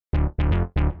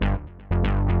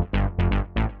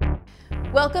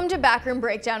Welcome to Backroom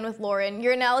Breakdown with Lauren,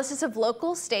 your analysis of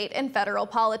local, state, and federal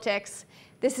politics.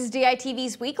 This is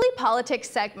DITV's weekly politics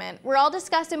segment, where I'll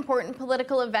discuss important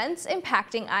political events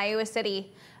impacting Iowa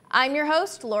City. I'm your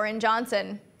host, Lauren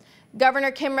Johnson.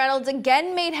 Governor Kim Reynolds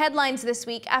again made headlines this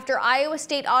week after Iowa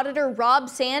State Auditor Rob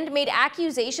Sand made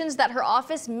accusations that her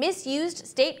office misused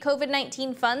state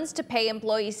COVID-19 funds to pay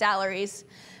employee salaries.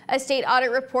 A state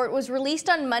audit report was released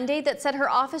on Monday that said her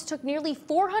office took nearly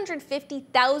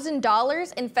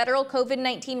 $450,000 in federal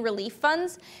COVID-19 relief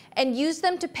funds and used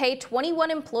them to pay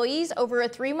 21 employees over a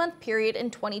 3-month period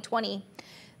in 2020.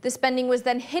 The spending was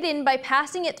then hidden by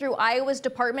passing it through Iowa's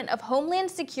Department of Homeland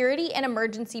Security and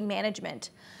Emergency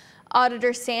Management.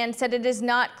 Auditor Sand said it is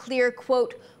not clear,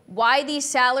 quote, why these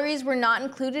salaries were not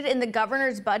included in the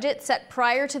governor's budget set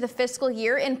prior to the fiscal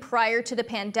year and prior to the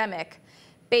pandemic.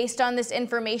 Based on this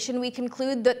information, we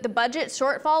conclude that the budget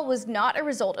shortfall was not a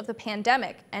result of the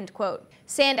pandemic, end quote.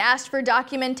 Sand asked for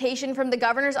documentation from the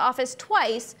governor's office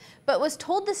twice, but was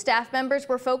told the staff members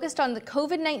were focused on the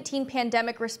COVID-19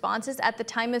 pandemic responses at the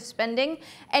time of spending,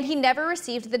 and he never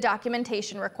received the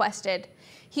documentation requested.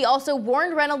 He also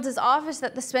warned Reynolds' office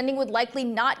that the spending would likely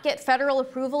not get federal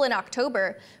approval in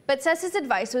October, but says his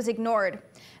advice was ignored.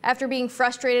 After being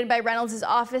frustrated by Reynolds'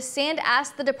 office, Sand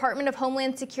asked the Department of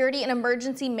Homeland Security and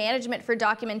Emergency Management for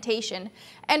documentation,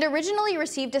 and originally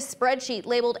received a spreadsheet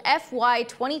labeled FY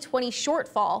 2020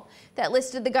 shortfall that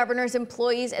listed the governor's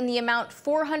employees in the amount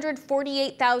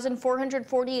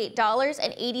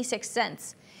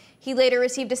 $448,448.86. He later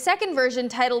received a second version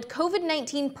titled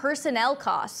COVID-19 personnel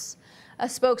costs. A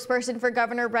spokesperson for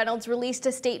Governor Reynolds released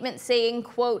a statement saying,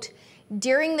 quote,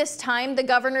 during this time, the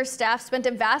governor's staff spent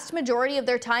a vast majority of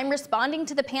their time responding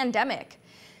to the pandemic.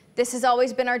 This has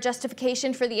always been our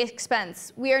justification for the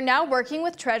expense. We are now working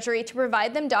with Treasury to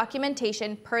provide them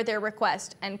documentation per their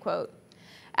request, end quote.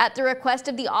 At the request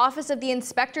of the Office of the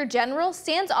Inspector General,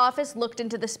 Sand's office looked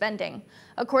into the spending.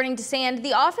 According to Sand,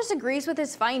 the office agrees with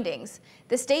his findings.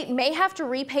 The state may have to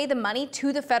repay the money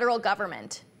to the federal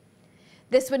government.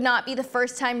 This would not be the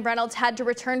first time Reynolds had to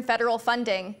return federal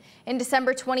funding. In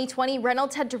December 2020,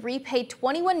 Reynolds had to repay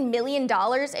 $21 million in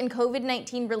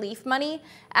COVID-19 relief money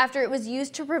after it was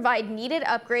used to provide needed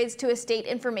upgrades to a state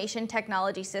information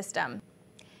technology system.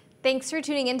 Thanks for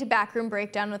tuning in to Backroom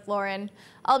Breakdown with Lauren.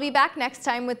 I'll be back next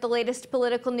time with the latest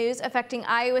political news affecting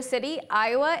Iowa City,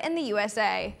 Iowa, and the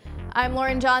USA. I'm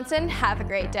Lauren Johnson. Have a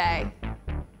great day.